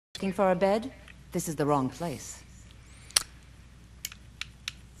Looking for a bed? This is the wrong place.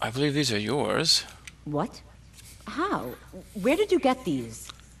 I believe these are yours. What? How? Where did you get these?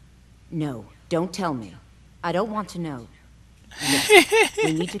 No, don't tell me. I don't want to know. Look,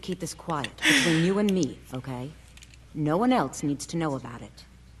 we need to keep this quiet between you and me, okay? No one else needs to know about it.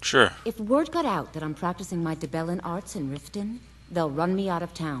 Sure. If word got out that I'm practicing my Debellan arts in Riften, they'll run me out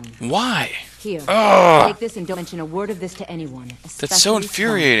of town. Why? Here, Ugh. take this and don't mention a word of this to anyone. That's so especially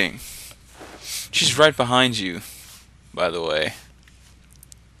infuriating. She's right behind you, by the way.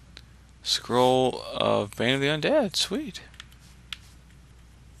 Scroll of Bane of the Undead. Sweet.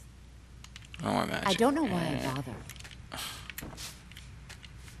 Oh, my magic. I don't know why I bother.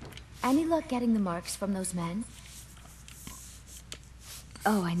 Any luck getting the marks from those men?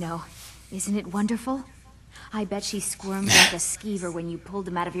 Oh, I know. Isn't it wonderful? I bet she squirmed like a skeever when you pulled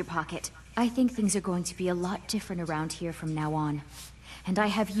them out of your pocket. I think things are going to be a lot different around here from now on. And I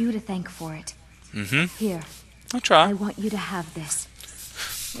have you to thank for it. Mm-hmm. Here. I'll try. I want you to have this.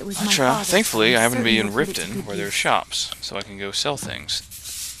 It was I'll my try. father's, Thankfully, so I happen to be in certain you'll put it to Riften, good where there's use. shops, so I can go sell things.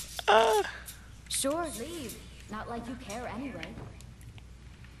 Sure, leave. Not like you care anyway.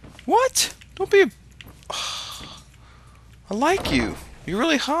 What? Don't be a... I like you. You're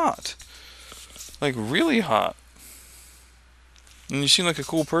really hot. Like, really hot. And you seem like a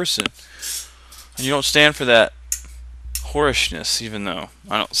cool person. And you don't stand for that whorishness, even though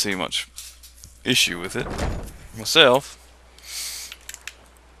I don't see much issue with it myself.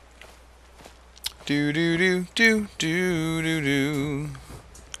 Do do do do do do do.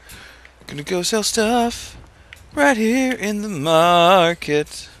 Gonna go sell stuff right here in the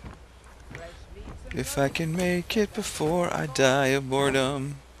market. If I can make it before I die of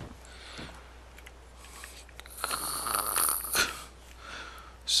boredom.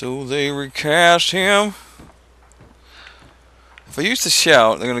 So they recast him. If I used to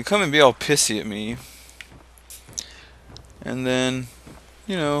shout, they're gonna come and be all pissy at me. And then,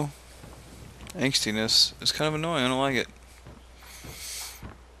 you know, angstiness is kind of annoying. I don't like it.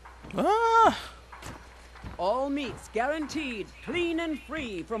 Ah! All meats guaranteed, clean and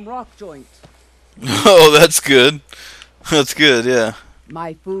free from rock joint. Oh, that's good. That's good, yeah.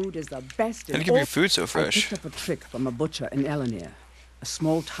 My food is the best How do in you keep all. your food so I fresh? picked up a trick from a butcher in Elenir, a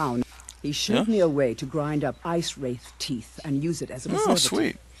small town. He showed Yeah? me a way to grind up ice wraith teeth and use it as a Oh, preservative.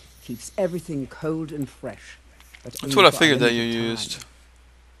 sweet. Keeps everything cold and fresh. But That's only what I for a figured that you limited time. used.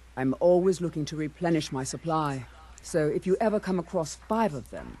 I'm always looking to replenish my supply. So if you ever come across 5 of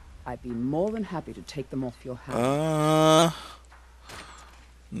them, I'd be more than happy to take them off your hands.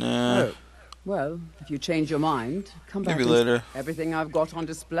 Nah. Oh, well, if you change your mind, come back Maybe and later. everything I've got on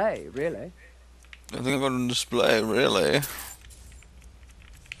display, really. I think I'm going to display, really.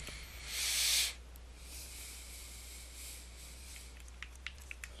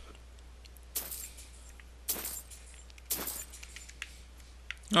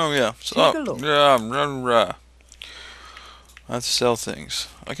 Oh, yeah. So, Take a look. I have to sell things.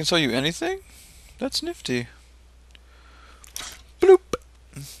 I can sell you anything? That's nifty. Bloop!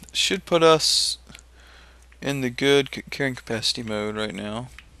 Should put us in the good carrying capacity mode right now.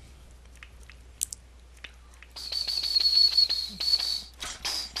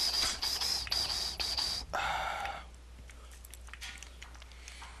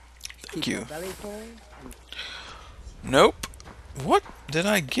 Thank Keep your you. belly full and Nope. What did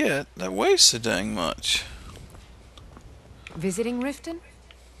I get that weighs so dang much? Visiting Riften?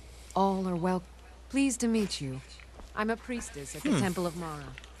 All are well. Pleased to meet you. I'm a priestess at the Temple of Mara.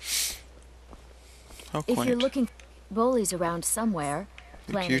 How If quaint. you're looking, Bully's around somewhere,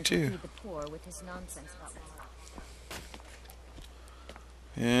 you planning to too. feed the poor with his nonsense about Mara.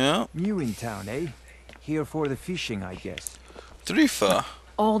 Yeah. New in town, eh? Here for the fishing, I guess. Drifa.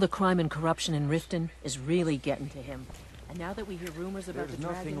 All the crime and corruption in Riften is really getting to him. And now that we hear rumors about There's the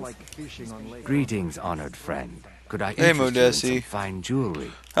nothing dragons... like fishing on lake. Greetings, honored friend. Could I Hey, interest you in Modesty. some fine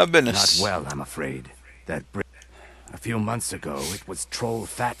jewelry? How Not business? well, I'm afraid. A few months ago, it was Troll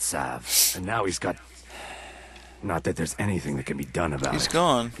Fatsav, and now he's got... Not that there's anything that can be done about He's it.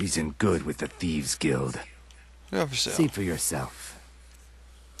 gone. He's in good with the Thieves Guild. Yeah, for sale. See for yourself.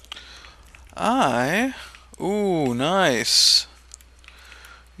 Ooh, nice.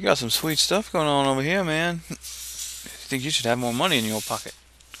 You got some sweet stuff going on over here, man. I think you should have more money in your pocket.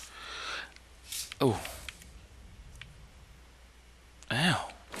 Oh. Ow.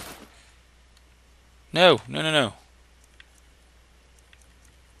 No, no, no, no.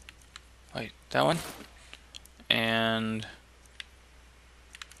 Wait, that one? And...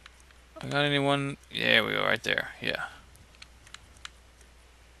 I got anyone? Yeah, we go right there. Yeah.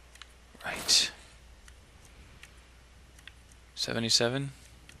 Right. 77.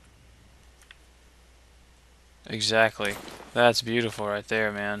 Exactly. That's beautiful right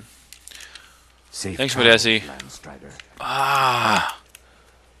there, man. Safe Thanks, travels, Modessi. Landstrider. Ah.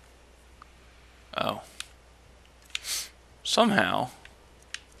 Oh. Somehow,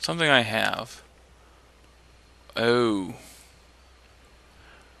 something I have. Oh.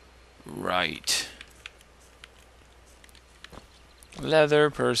 Right. Leather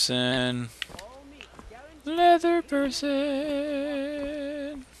person. Leather person.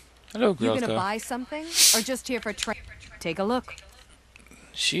 Hello, You gonna Grelka. buy something? Or just here for Take a look.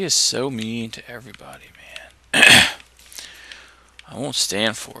 She is so mean to everybody, man. I won't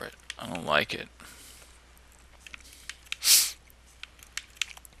stand for it. I don't like it.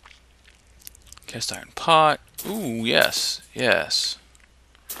 Cast iron pot. Ooh, yes. Yes.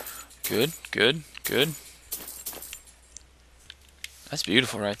 Good, good, good. That's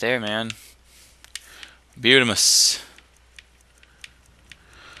beautiful right there, man. Beautimous.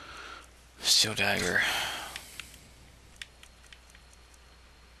 Steel dagger.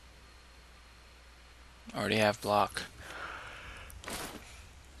 Already have block.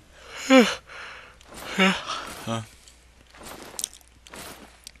 Huh.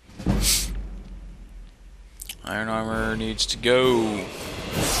 Iron armor needs to go.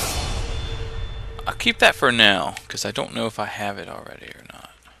 I'll keep that for now, because I don't know if I have it already or not.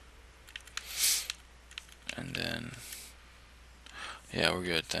 And then... yeah, we're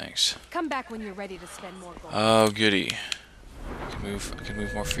good, thanks. Come back when you're ready to spend more gold. Oh, goody. I can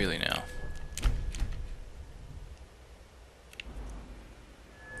move more freely now.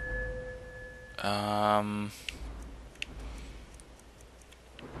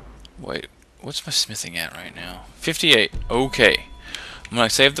 Wait, what's my smithing at right now? 58. Okay. I'm gonna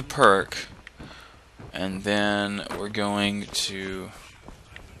save the perk, and then we're going to...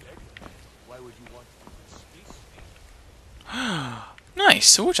 nice.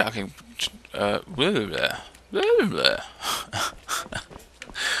 So we're talking... blah, blah, blah. Blah, blah.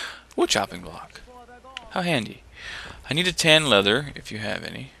 Wood chopping block. How handy. I need a tan leather, if you have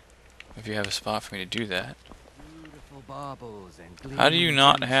any. If you have a spot for me to do that. How do you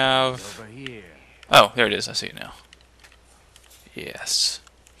not have... oh, there it is. I see it now. Yes.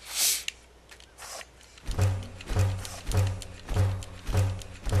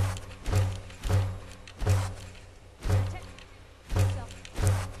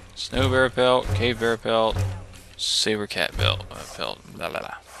 Snow bear pelt, cave bear pelt, saber cat pelt, blah blah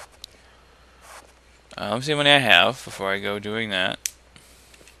blah. Let me see how many I have before I go doing that.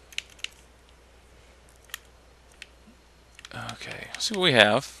 Okay, let's see what we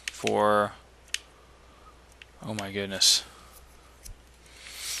have for... oh my goodness.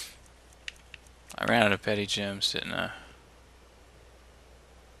 I ran out of petty gems, didn't I?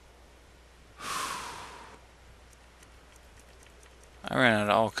 I ran out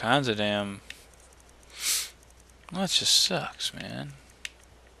of all kinds of damn... well, that just sucks, man.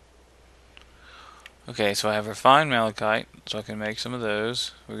 Okay, so I have refined malachite, so I can make some of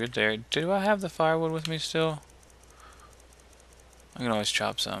those. We're good there. Do I have the firewood with me still? I can always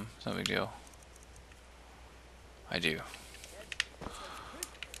chop some. It's no big deal. I do.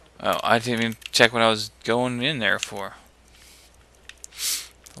 Oh, I didn't even check what I was going in there for.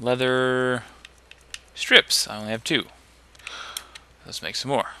 Leather strips. I only have 2. Let's make some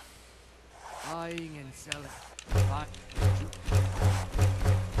more. Buying and selling.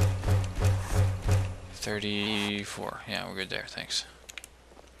 34. Yeah, we're good there. Thanks.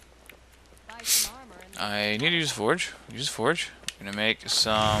 I need to use forge. Use forge. I'm gonna make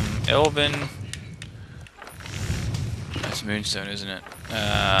some elven. That's moonstone, isn't it?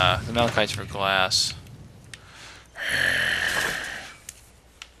 The malachite's for glass.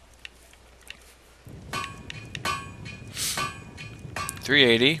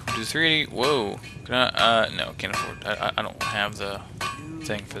 $380. We'll do 380. Whoa. Can I? No, can't afford. I don't have the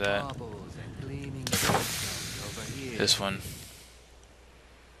thing for that. This one.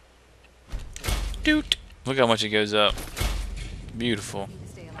 Doot. Look how much it goes up. Beautiful.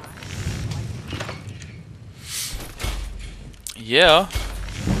 Yeah.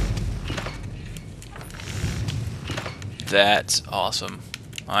 That's awesome.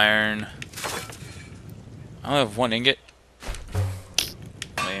 Iron. I only have 1 ingot.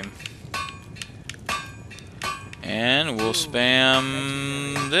 Lame. And we'll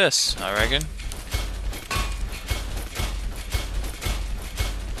spam this, I reckon.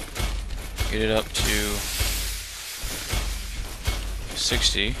 Get it up to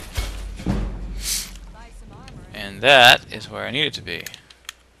 60. And that is where I need it to be.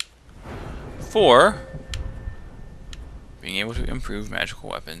 For being able to improve magical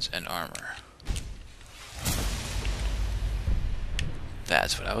weapons and armor.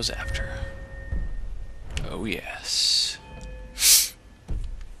 That's what I was after. Oh yes.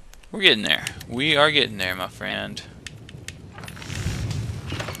 We're getting there. We are getting there, my friend.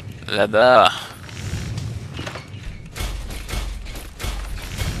 Leather.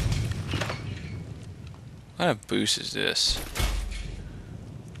 What kind of boost is this?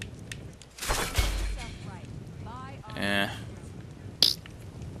 Eh.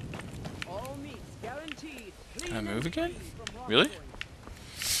 Can I move again? Really?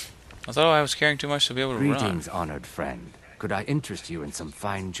 I thought I was carrying too much to be able to Greetings, honored friend. Could I interest you in some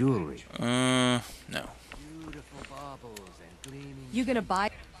fine jewelry? run. No. Beautiful baubles and gleaming... You gonna buy?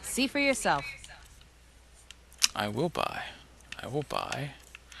 See for yourself. I will buy. I will buy.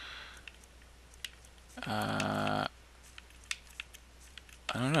 I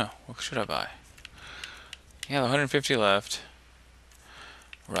don't know. What should I buy? Yeah, 150 left.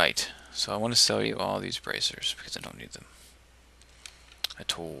 Right. So I want to sell you all these bracers because I don't need them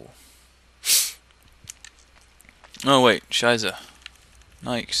at all. Oh wait, Shiza.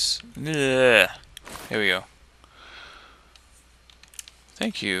 Nikes. Ugh. Here we go.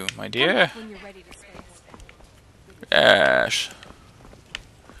 Thank you, my dear. Ash.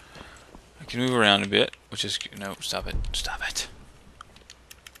 I can move around a bit, which is no. Stop it! Stop it!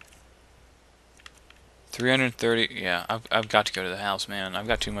 330. Yeah, I've got to go to the house, man. I've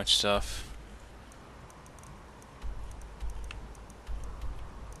got too much stuff.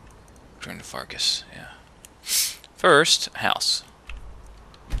 Return to Farkas. Yeah. First, house.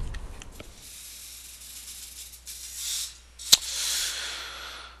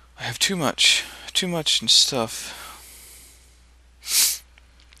 I have too much stuff.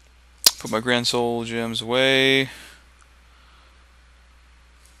 Put my Grand Soul gems away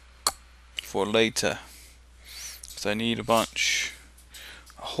for later, because I need a bunch,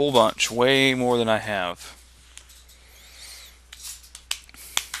 a whole bunch, way more than I have.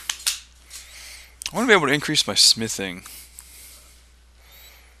 I want to be able to increase my smithing,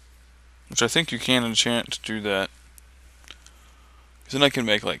 which I think you can enchant to do that. Because then I can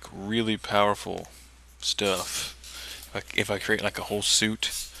make like really powerful stuff. If I create like a whole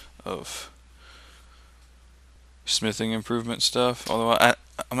suit of smithing improvement stuff. Although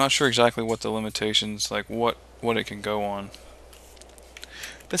I'm not sure exactly what the limitations, like what it can go on.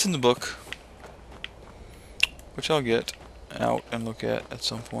 That's in the book, which I'll get out and look at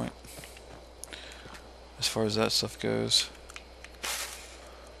some point. As far as that stuff goes.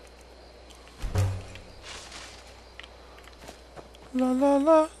 La la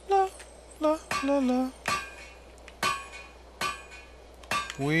la la la la la.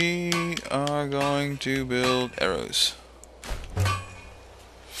 We are going to build arrows.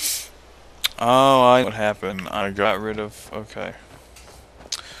 Oh, I know what happened. I got rid of. Okay.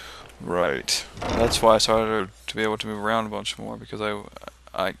 Right. That's why I started to be able to move around a bunch more, because I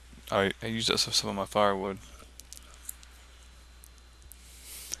used that stuff some of my firewood.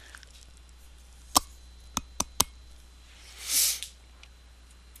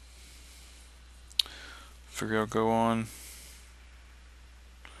 Figure I'll go on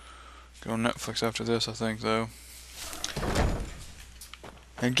Netflix after this, I think, though.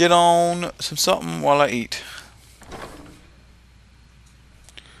 And get on something while I eat.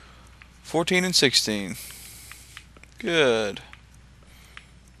 14 and 16. Good.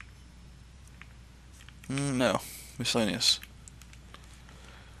 No. Miscellaneous.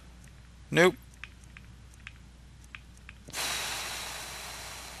 Nope.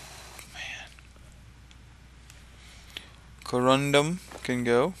 Man. Corundum can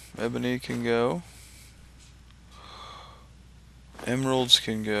go. Ebony can go. Emeralds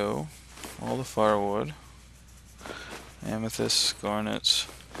can go. All the firewood. Amethysts, garnets.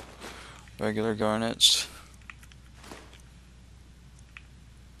 Regular garnets.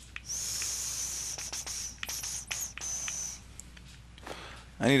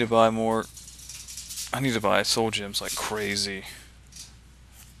 I need to buy more. I need to buy soul gems like crazy.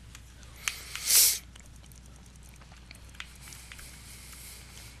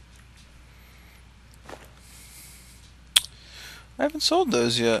 I haven't sold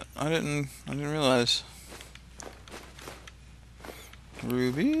those yet. I didn't realize.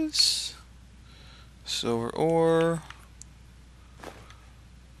 Rubies, silver ore,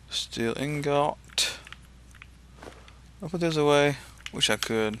 steel ingot. I'll put those away. Wish I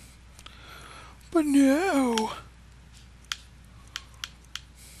could, but no.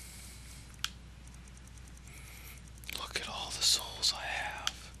 Look at all the souls I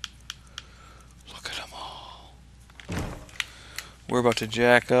have. Look at them all. We're about to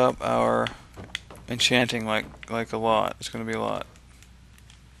jack up our enchanting like a lot. It's gonna be a lot.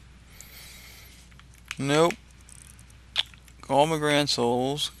 Nope. All my grand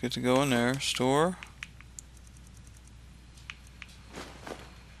souls get to go in there. Store.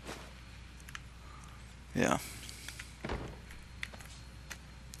 Yeah.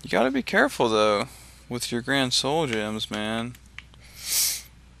 You gotta be careful, though, with your Grand Soul Gems, man.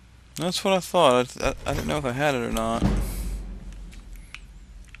 That's what I thought. I didn't know if I had it or not.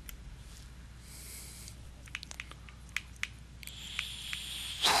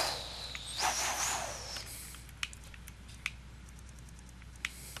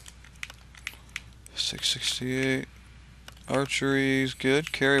 $668. Archery's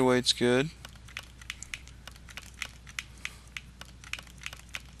good. Carry weight's good.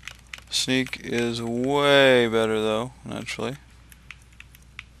 Sneak is way better, though, naturally.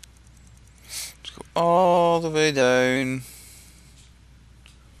 Let's go all the way down.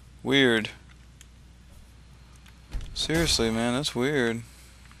 Weird. Seriously, man, that's weird.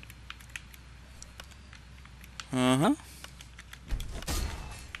 Uh-huh.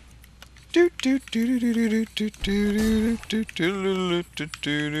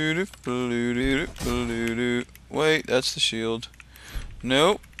 Wait, that's the shield.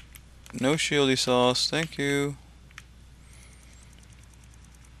 Nope. No shieldy sauce, thank you.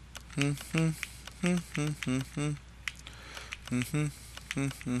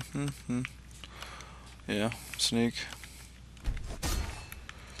 Yeah, sneak.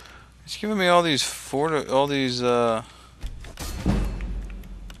 It's giving me all these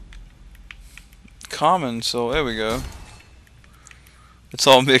common, so there we go. It's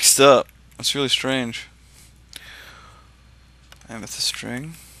all mixed up. It's really strange. Amethyst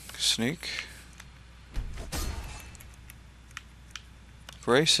string, sneak,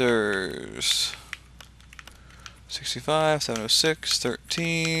 bracers, 65, 706,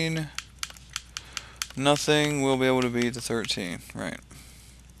 13. Nothing will be able to beat the 13, right?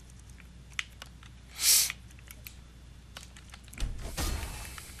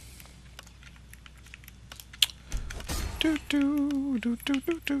 Do do do do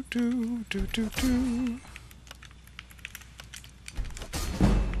do do do do do do.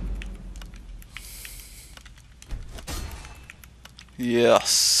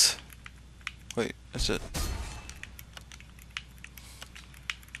 Yes. Wait, that's it.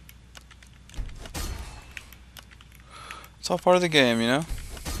 It's all part of the game, you know?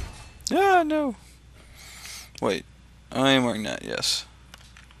 Yeah, no. Wait, I am wearing that, yes.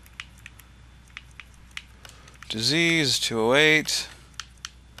 Disease, 208.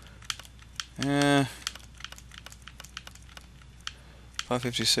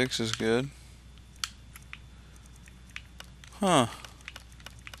 556 is good. Huh.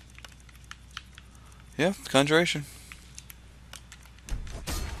 Yeah, conjuration.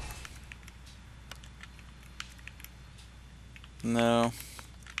 No.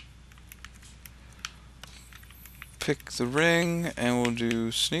 Pick the ring, and we'll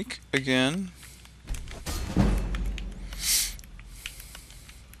do sneak again.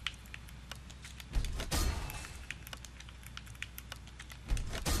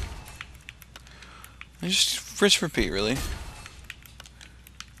 And just rinse repeat, really.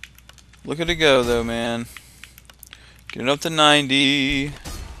 Look at it go, though, man. Get it up to 90.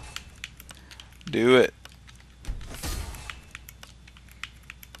 Do it.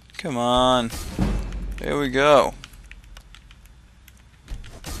 Come on. There we go.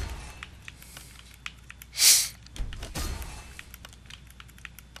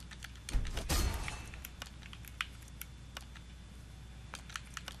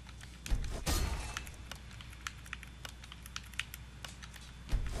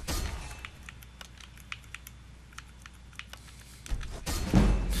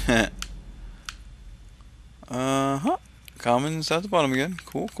 Uh-huh. Commons at the bottom again.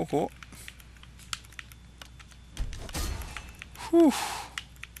 Cool, cool, cool. Whew.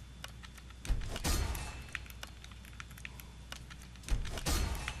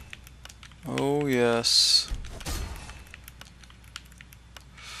 Oh, yes.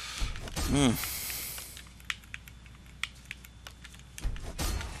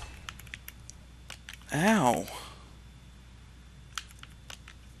 Ow.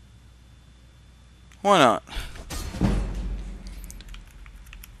 Why not?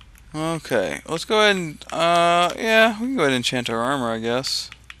 Okay, let's go ahead and, yeah, we can go ahead and enchant our armor, I guess.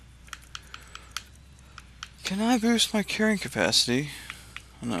 Can I boost my carrying capacity?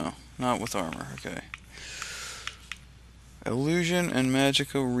 No, not with armor, okay. Illusion and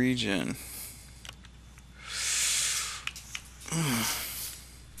magical region.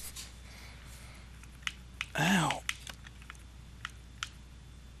 Ow.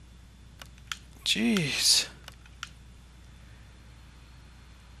 Jeez.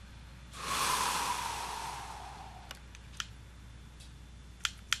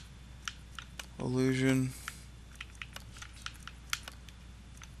 Illusion.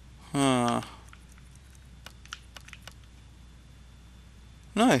 Huh.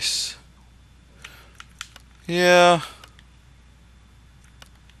 Nice. Yeah.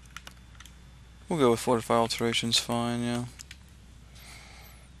 We'll go with fortify alterations, fine, yeah.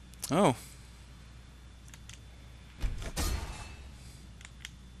 Oh.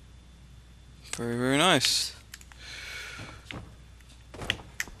 Very, very nice.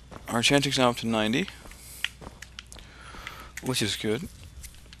 Our enchanting's now up to 90, which is good.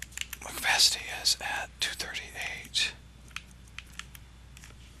 My capacity is at 238.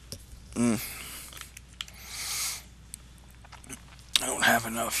 I don't have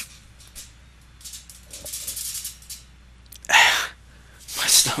enough. My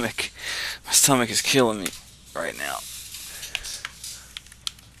stomach is killing me right now.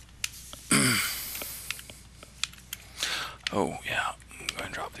 Oh yeah, I'm going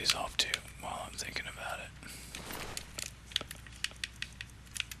to drop these off too while I'm thinking about it.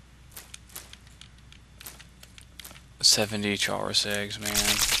 $70 Chaurus eggs, man.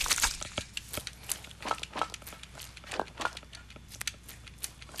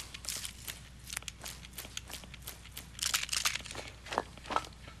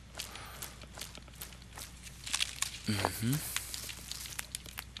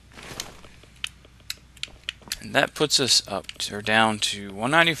 And that puts us up to, or down to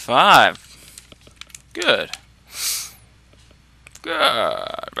 195. Good. Good.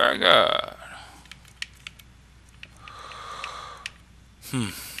 Very good. Now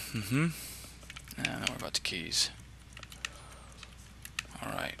don't worry about the keys.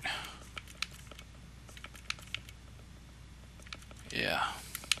 Alright. Yeah.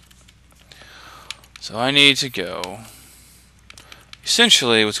 So I need to go.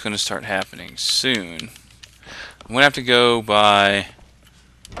 Essentially, what's going to start happening soon, I'm going to have to go by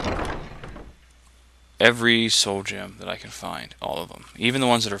every soul gem that I can find. All of them. Even the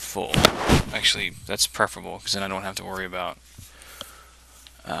ones that are full. Actually, that's preferable, because then I don't have to worry about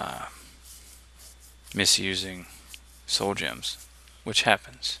misusing soul gems, which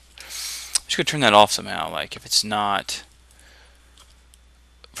happens. I should turn that off somehow. Like, if it's not,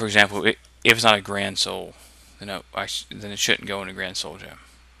 for example, if it's not a grand soul, then it shouldn't go in a grand soul gem.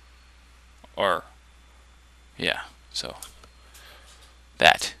 Or, yeah, so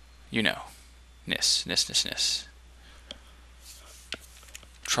that, you know, Nis.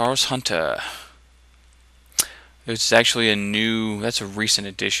 Charles Hunter. It's actually that's a recent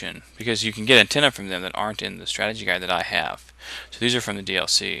addition, because you can get antenna from them that aren't in the strategy guide that I have. So these are from the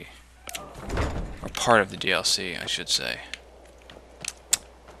DLC, or part of the DLC, I should say.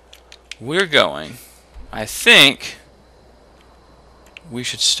 We're going, I think, we're going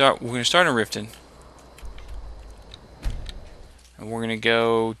to start in Riften, and we're going to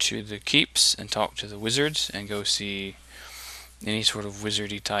go to the keeps and talk to the wizards and go see any sort of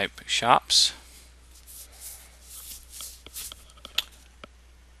wizardy type shops.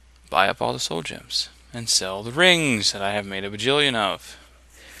 Buy up all the soul gems and sell the rings that I have made a bajillion of.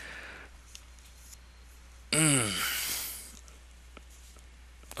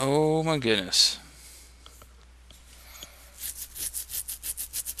 Oh my goodness.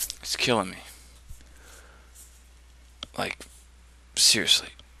 It's killing me. Like,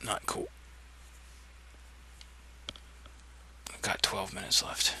 seriously, not cool. I've got 12 minutes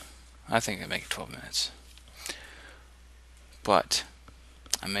left. I think I make it 12 minutes. But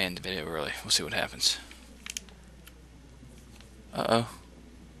I may end the video early. We'll see what happens. Uh-oh.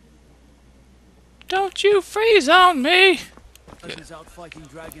 Don't you freeze on me! Out fighting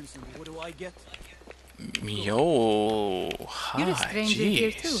dragons, and what do I get? Yo, hi, You're a stranger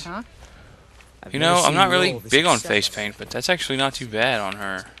here too, jeez. huh? You know, I'm not really big on face paint, but that's actually not too bad on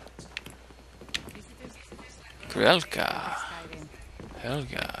her. Grelka.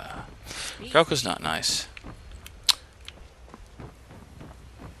 Helga. Grelka's not nice.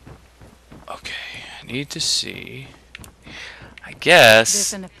 Okay, I need to see. I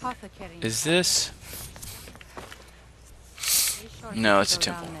guess. Is this? No, it's a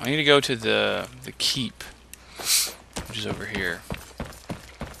temple. I need to go to the keep, which is over here.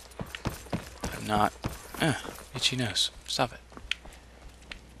 I'm not. Itchy nose. Stop it.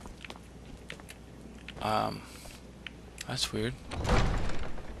 That's weird.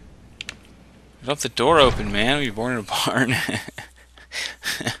 You left the door open, man. Were you born in a barn?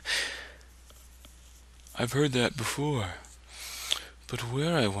 I've heard that before. But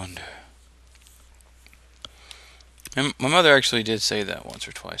where, I wonder? And my mother actually did say that once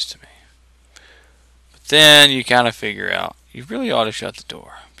or twice to me. But then you kind of figure out you really ought to shut the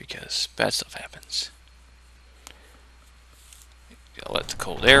door, because bad stuff happens. You gotta let the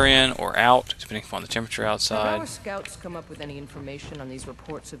cold air in or out, depending upon the temperature outside. Have our scouts come up with any information on these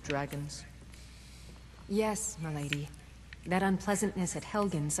reports of dragons? Yes, my lady. That unpleasantness at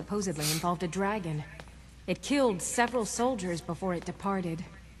Helgen supposedly involved a dragon. It killed several soldiers before it departed.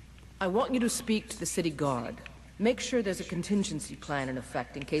 I want you to speak to the city guard. Make sure there's a contingency plan in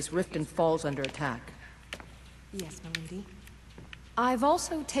effect in case Riften falls under attack. Yes, milady. I've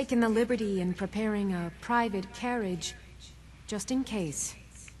also taken the liberty in preparing a private carriage, just in case.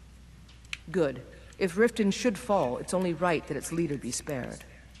 Good. If Riften should fall, it's only right that its leader be spared.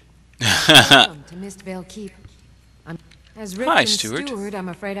 Welcome to Mistvale Keep. As Hi, Riften's Stuart. steward, I'm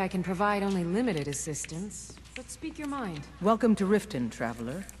afraid I can provide only limited assistance. But speak your mind. Welcome to Riften,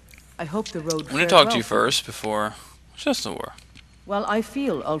 traveler. I hope the road I'm gonna fared talk well to you for you. first before just the war. While I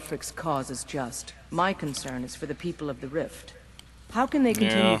feel Ulfric's cause is just, my concern is for the people of the Rift. How can they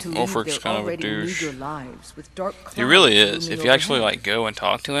continue Yeah, to lead Ulfric's their kind of a already douche. meager lives with dark clouds He really is. looming If you actually overhead? like go and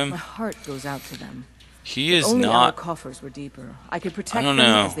talk to My him, heart goes out to them. he If is only our not. coffers were deeper. I could protect I don't them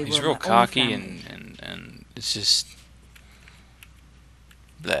know. as they He's were real my own cocky family. and it's just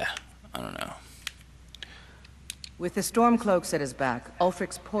bleh. I don't know. With the Stormcloaks at his back,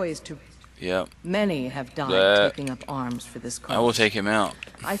 Ulfric's poised to... Yep. Many have died Bleh. taking up arms for this cause. I will take him out.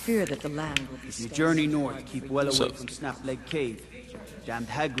 I fear that the land will be If you stained journey with north, blood keep for well years. away So- from Snapleg Cave. Damned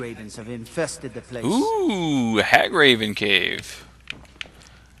hag ravens have infested the place. Ooh, Hagraven Cave.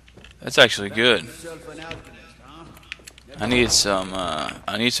 That's actually good. Yourself an alchemist, huh?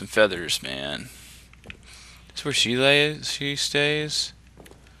 I need some feathers, man. That's where she stays.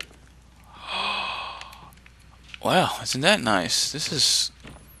 Wow, isn't that nice? This is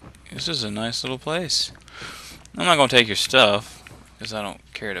a nice little place. I'm not gonna take your stuff because I don't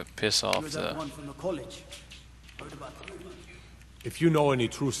care to piss You're off that the. one from the college. Heard about you. If you know any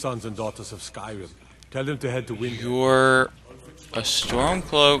true sons and daughters of Skyrim, tell them to head to Windhelm. You're a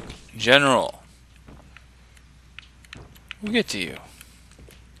Stormcloak general. We'll get to you.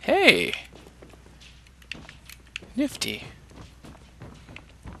 Hey, nifty.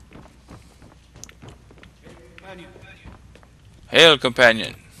 Hail,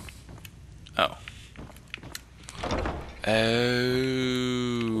 companion. Oh.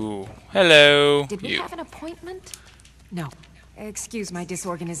 Oh. Hello. Did we You. have an appointment? No. Excuse my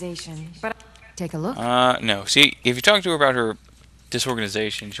disorganization, but take a look. No. See, if you talk to her about her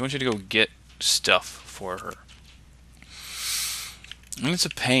disorganization, she wants you to go get stuff for her. And it's a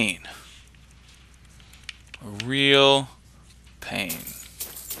pain. A real pain.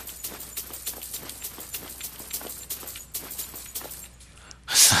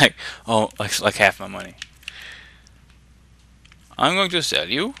 It's like, oh, like half my money. I'm going to sell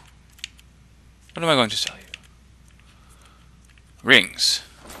you. What am I going to sell you? Rings.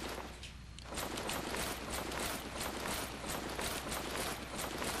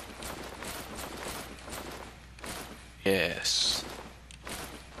 Yes.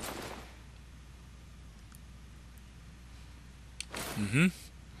 Mm-hmm.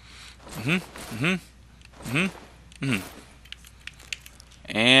 Mm-hmm. Mm-hmm. Mm-hmm. Mm-hmm.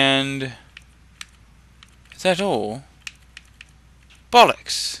 And is that all?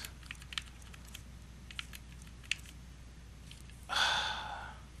 Bollocks.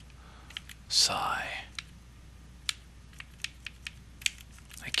 Sigh.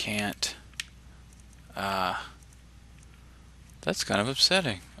 I can't. That's kind of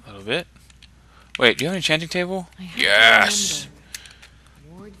upsetting a little bit. Wait, do you have an enchanting table? I have to Yes.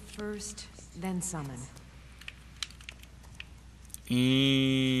 remember. Ward first, then summon.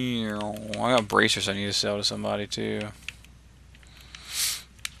 I got bracers I need to sell to somebody too.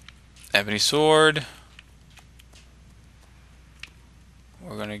 Ebony sword.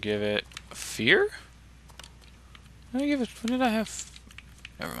 We're gonna give it fear. What did I have?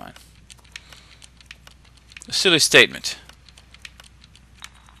 Never mind. A silly statement.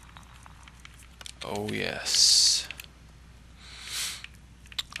 Oh yes.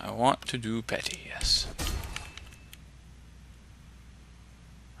 I want to do petty, yes.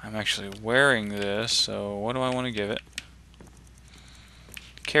 I'm actually wearing this, so what do I want to give it?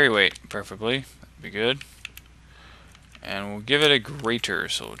 Carry weight, preferably. That'd be good. And we'll give it a greater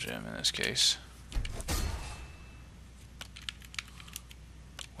soul gem in this case.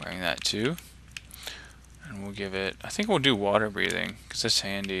 Wearing that too. And we'll give it, I think we'll do water breathing, because that's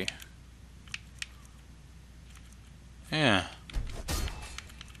handy. Yeah.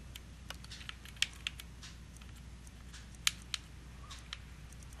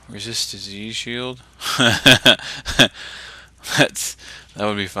 Resist disease shield. That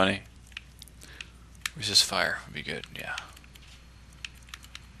would be funny. Resist fire would be good, yeah.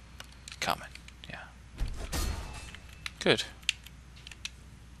 Common, yeah. Good.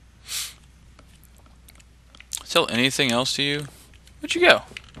 Sell anything else to you? Where'd you go?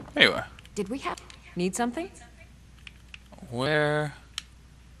 There you are. Did we have... Need something? Where?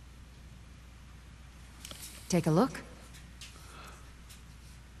 Take a look.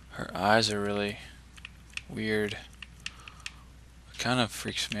 Her eyes are really weird. It kind of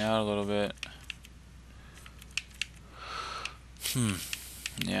freaks me out a little bit.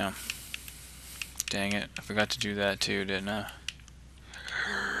 Yeah. Dang it. I forgot to do that too, didn't I?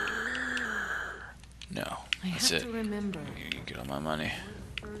 No. That's it. To remember. You get all my money.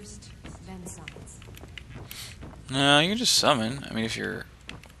 First, then summons. No, you can just summon. I mean, if you're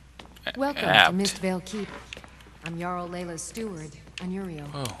Welcome apt. to Mistvale Keep. I'm Jarl Layla's steward, Anuriel.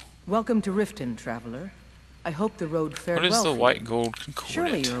 Oh. Welcome to Riften, traveler. I hope the road fared What is well the for you. white gold concordant?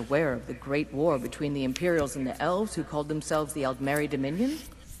 Surely you're aware of the great war between the Imperials and the Elves who called themselves the Aldmeri Dominion?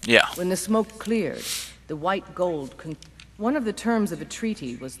 Yeah. When the smoke cleared, the white gold one of the terms of a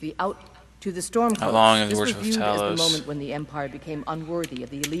treaty was the out to the storm coast. How long have the This was worship of viewed as the Talos? moment when the Empire became unworthy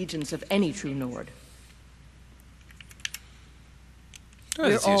of the allegiance of any true Nord. Where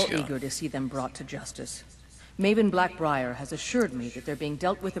We're is these all going? eager to see them brought to justice. Maven Blackbriar has assured me that they're being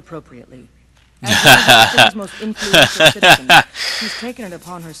dealt with appropriately. As one of the city's most influential citizens, she's taken it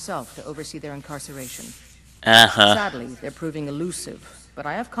upon herself to oversee their incarceration. Sadly, they're proving elusive, but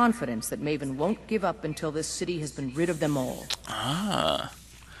I have confidence that Maven won't give up until this city has been rid of them all. Ah.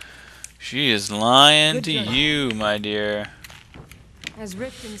 She is lying Good to job. you, my dear. As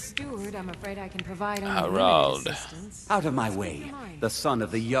Riften's steward, I'm afraid I can provide Harald. unlimited assistance. Out of my way. The son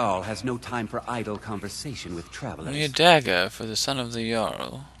of the Jarl has no time for idle conversation with travelers. Only a dagger for the son of the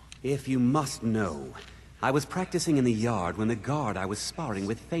Jarl. If you must know, I was practicing in the yard when the guard I was sparring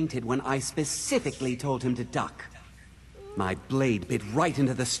with fainted when I specifically told him to duck. My blade bit right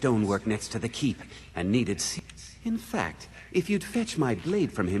into the stonework next to the keep and needed... In fact, if you'd fetch my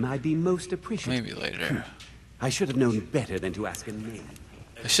blade from him, I'd be most appreciative. Maybe later. I should have known better than to ask a name.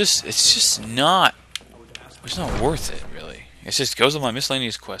 It's just not. It's not worth it, really. It just goes on my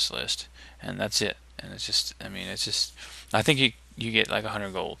miscellaneous quest list, and that's it. And it's just, I mean, it's just. I think you get like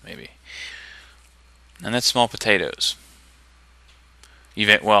 100 gold, maybe. And that's small potatoes.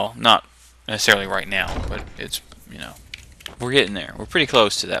 Even well, not necessarily right now, but it's we're getting there. We're pretty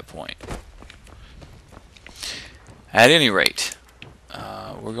close to that point. At any rate,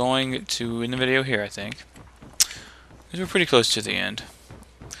 we're going to end the video here, I think. Because we're pretty close to the end.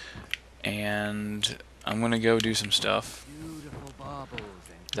 And I'm going to go do some stuff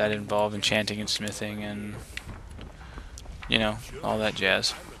that involve enchanting and smithing and, all that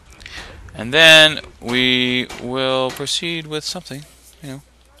jazz. And then we will proceed with something,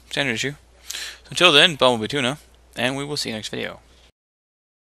 standard issue. So until then, Bumblebee Tuna, and we will see you next video.